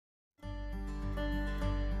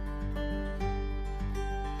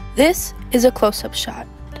This is a close-up shot.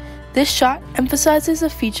 This shot emphasizes a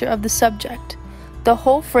feature of the subject. The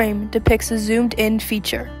whole frame depicts a zoomed-in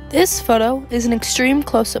feature. This photo is an extreme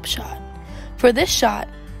close-up shot. For this shot,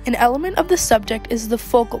 an element of the subject is the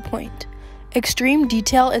focal point. Extreme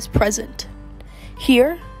detail is present.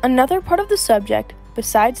 Here, another part of the subject,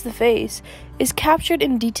 besides the face, is captured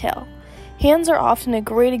in detail. Hands are often a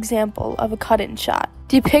great example of a cut-in shot.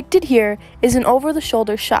 Depicted here is an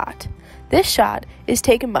over-the-shoulder shot. This shot is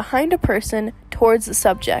taken behind a person towards the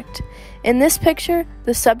subject. In this picture,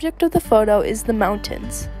 the subject of the photo is the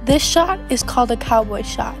mountains. This shot is called a cowboy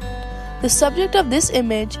shot. The subject of this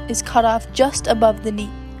image is cut off just above the knee.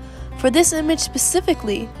 For this image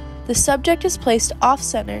specifically, the subject is placed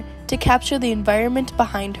off-center to capture the environment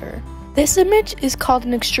behind her. This image is called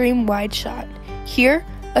an extreme wide shot. Here,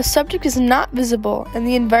 a subject is not visible and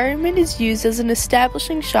the environment is used as an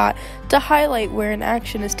establishing shot to highlight where an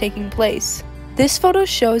action is taking place. This photo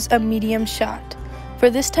shows a medium shot. For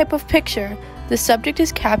this type of picture, the subject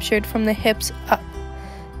is captured from the hips up.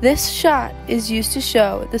 This shot is used to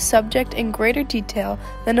show the subject in greater detail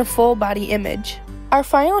than a full body image. Our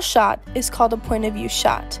final shot is called a point of view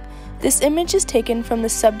shot. This image is taken from the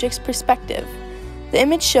subject's perspective. The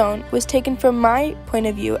image shown was taken from my point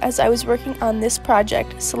of view as I was working on this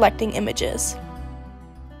project selecting images.